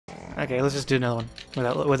Okay, let's just do another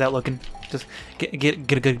one without looking. Just get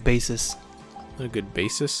a good basis. A good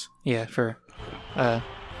basis? Yeah, for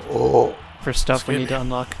stuff we need to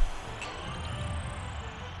unlock.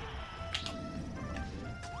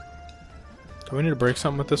 Do we need to break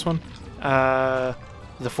something with this one? The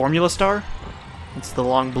Formula Star. It's the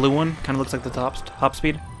long blue one. Kind of looks like the top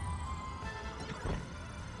speed.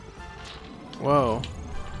 Whoa.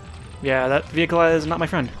 Yeah, that vehicle is not my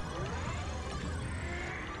friend.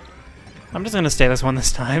 I'm just gonna stay this one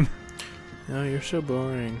this time. No, you're so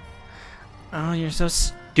boring. Oh, you're so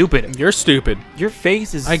stupid. You're stupid. Your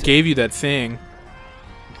face is... I gave you that thing.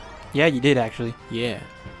 Yeah, you did, actually. Yeah.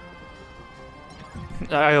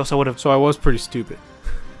 I also would have... So I was pretty stupid.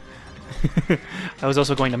 I was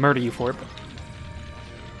also going to murder you for it, but...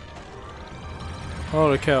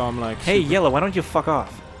 Holy cow, I'm like... Hey, super. Yellow, why don't you fuck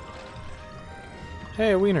off?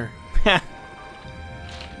 Hey, a wiener.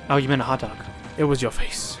 Oh, you meant a hot dog. It was your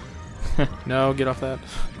face. No, get off that.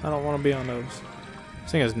 I don't want to be on those.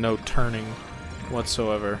 This thing has no turning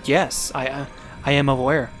whatsoever. Yes, I am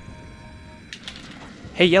aware.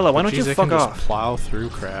 Hey, Yellow, why don't you fuck off? Just plow through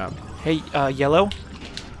crap. Hey, Yellow?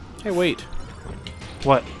 Hey, wait.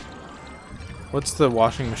 What? What's the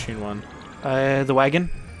washing machine one? The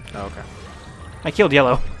wagon? Oh, okay. I killed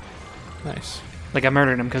Yellow. Nice. Like, I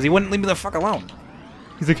murdered him because he wouldn't leave me the fuck alone.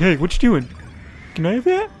 He's like, hey, what you doing? Can I have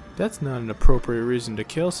that? That's not an appropriate reason to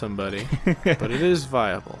kill somebody, but it is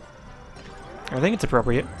viable. I think it's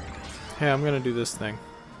appropriate. Hey, I'm gonna do this thing.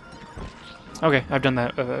 Okay, I've done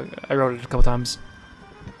that. I wrote it a couple times.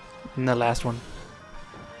 In the last one.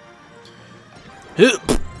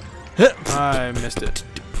 I missed it.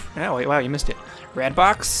 Oh, wait, wow, you missed it. Red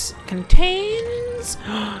box contains...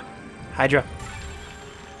 Hydra.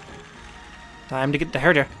 Time to get the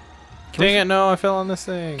Hydra. Dang it, no, I fell on this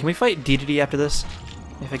thing. Can we fight DDD after this?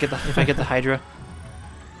 If I get the Hydra.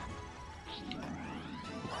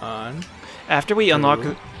 On. After we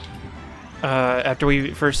unlock... after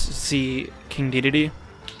we first see King Dedede,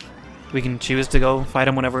 we can choose to go fight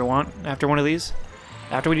him whenever we want after one of these.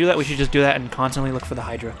 After we do that, we should just do that and constantly look for the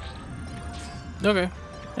Hydra. Okay.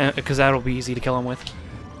 Because that'll be easy to kill him with.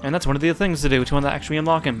 And that's one of the things to do to actually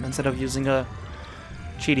unlock him, instead of using a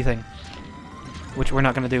cheaty thing. Which we're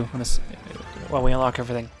not going to do on this, while we unlock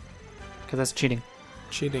everything. Because that's cheating.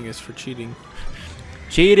 Cheating is for cheating.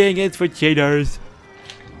 Cheating is for cheaters.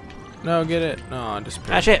 No, get it. No, I just...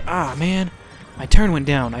 Ah, shit. Ah, man. My turn went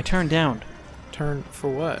down. I turned down. Turn for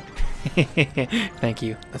what? Thank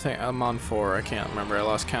you. I think I'm on 4. I can't remember. I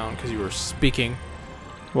lost count because you were speaking.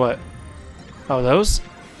 What? Oh, those?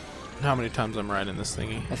 How many times I'm riding this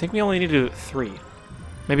thingy? I think we only need to do 3.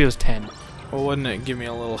 Maybe it was 10. Well, wouldn't it give me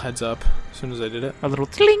a little heads up as soon as I did it? A little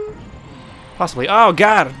tling. Possibly. Oh,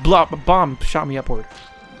 God. A bomb shot me upward.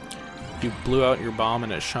 You blew out your bomb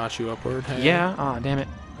and it shot you upward? Hey? Yeah. Ah, damn it.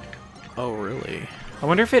 Oh, really? I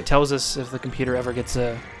wonder if it tells us if the computer ever gets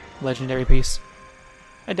a legendary piece.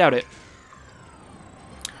 I doubt it.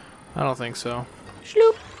 I don't think so.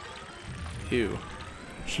 Sloop. Ew.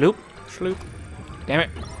 Sloop. Sloop. Damn it.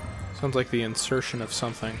 Sounds like the insertion of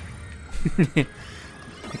something.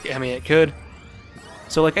 I mean, it could.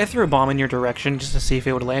 So, like, I threw a bomb in your direction just to see if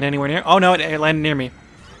it would land anywhere near... Oh, no, it landed near me.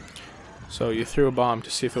 So you threw a bomb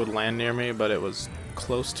to see if it would land near me, but it was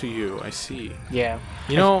close to you. I see. Yeah.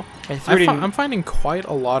 You know, I'm finding quite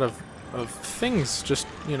a lot of things just,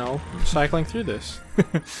 you know, cycling through this.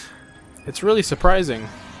 It's really surprising.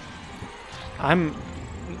 I'm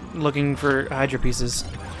looking for Hydra pieces.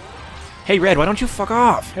 Hey, Red, why don't you fuck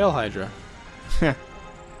off? Hail Hydra.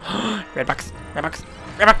 Red box. Red box.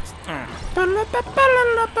 Red box.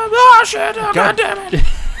 Oh, shit. Oh, God damn it.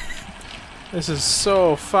 This is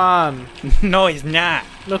so fun. No, he's not.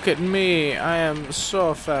 Look at me. I am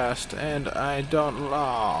so fast, and I don't...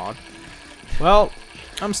 Oh. Well,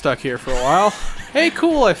 I'm stuck here for a while. Hey,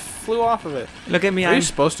 cool. I flew off of it. Look at me. Are you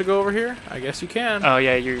supposed to go over here? I guess you can. Oh,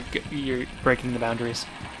 yeah, you're breaking the boundaries.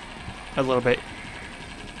 A little bit.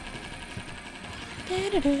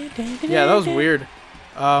 Yeah, that was weird.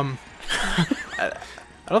 I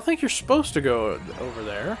don't think you're supposed to go over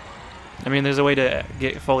there. I mean, there's a way to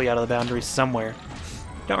get fully out of the boundaries somewhere.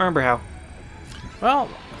 Don't remember how. Well,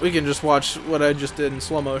 we can just watch what I just did in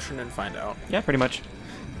slow motion and find out. Yeah, pretty much.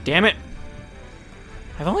 Damn it!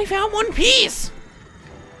 I've only found one piece!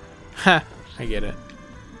 Ha! I get it.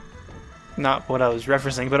 Not what I was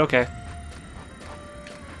referencing, but okay.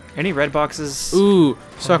 Any red boxes? Ooh,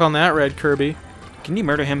 suck on that, red Kirby. Can you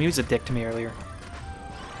murder him? He was a dick to me earlier.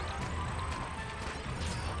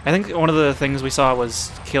 I think one of the things we saw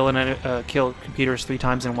was kill computers 3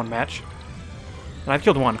 times in one match. And I've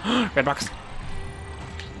killed one. Red box.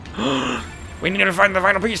 We need to find the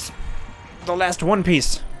final piece. the last one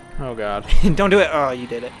piece. Oh god. Don't do it. Oh, you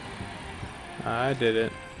did it. I did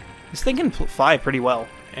it. This thing can fly pretty well.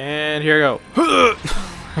 And here I go.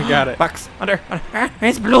 I got it. Box under.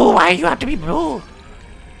 It's blue. Why you have to be blue?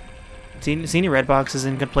 See any red boxes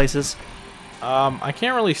in good places? I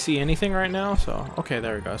can't really see anything right now, so okay,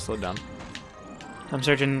 there we go. I slowed down. I'm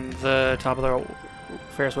searching the top of the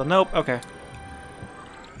Ferris wheel. Nope. Okay.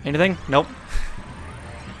 Anything? Nope.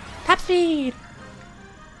 Top speed.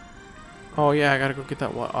 Oh yeah, I gotta go get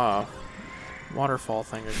that waterfall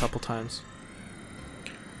thing a couple times.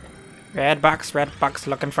 Red box,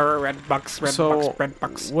 looking for a red box, red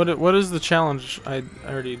box. What is the challenge? I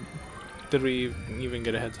already... Did we even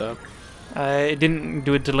get a heads up? It didn't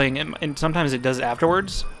do it delaying, and sometimes it does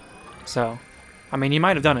afterwards. So, I mean, you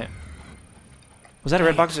might have done it. Was that a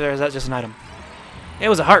red box, or is that just an item? It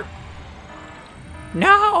was a heart.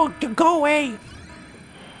 No, go away.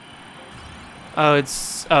 Oh,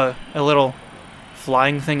 it's a little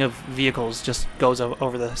flying thing of vehicles just goes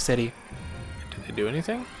over the city. Did they do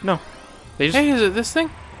anything? No. They just... Hey, is it this thing?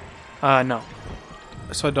 No.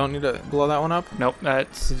 So I don't need to blow that one up? Nope,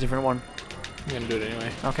 that's a different one. I'm gonna do it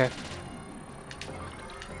anyway. Okay.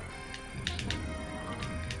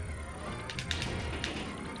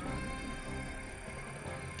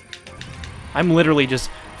 I'm literally just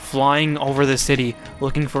flying over the city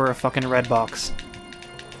looking for a fucking red box.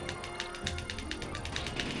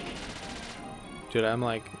 Dude, I'm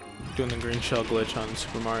like doing the green shell glitch on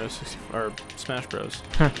Super Mario 64 or Smash Bros.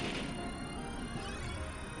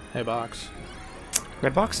 Hey, box.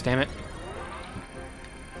 Red box? Damn it.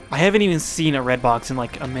 I haven't even seen a red box in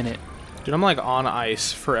like a minute. Dude, I'm like on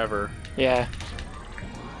ice forever. Yeah.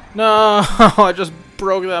 No, I just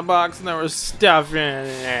broke that box and there was stuff in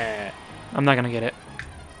it. I'm not gonna get it.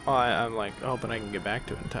 Oh, I'm like hoping I can get back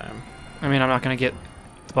to it in time. I mean, I'm not gonna get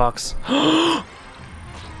the box.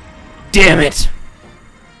 Damn it!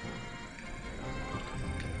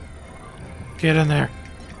 Get in there.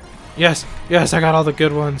 Yes, yes, I got all the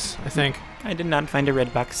good ones, I think. I did not find a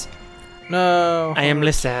red box. No. I am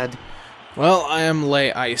sad. Well, I am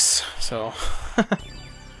lay ice, so.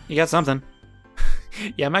 You got something.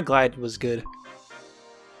 Yeah, my glide was good.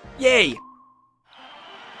 Yay!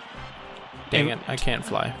 Dang it, I can't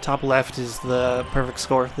fly. Top left is the perfect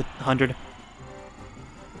score, the 100.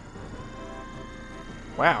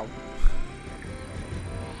 Wow.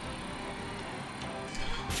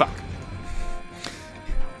 Fuck.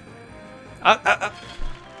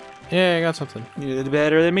 Yeah, I got something. You did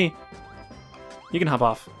better than me. You can hop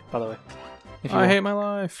off, by the way. If you I want. hate my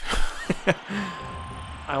life.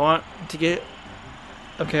 I want to get...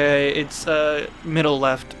 Okay, it's middle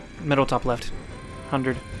top left.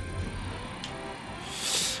 100.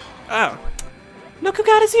 Oh. Look who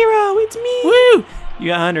got a 0! It's me! Woo! You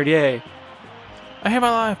got 100, yay. I hate my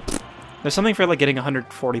life. There's something for like getting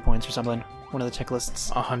 140 points or something. One of the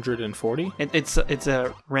checklists. 140? It's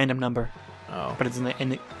a random number. Oh. But it's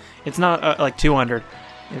it's not like 200.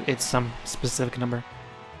 It's some specific number.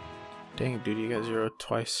 Dang it, dude, you got 0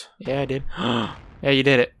 twice. Yeah, I did. Yeah, you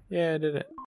did it. Yeah, I did it.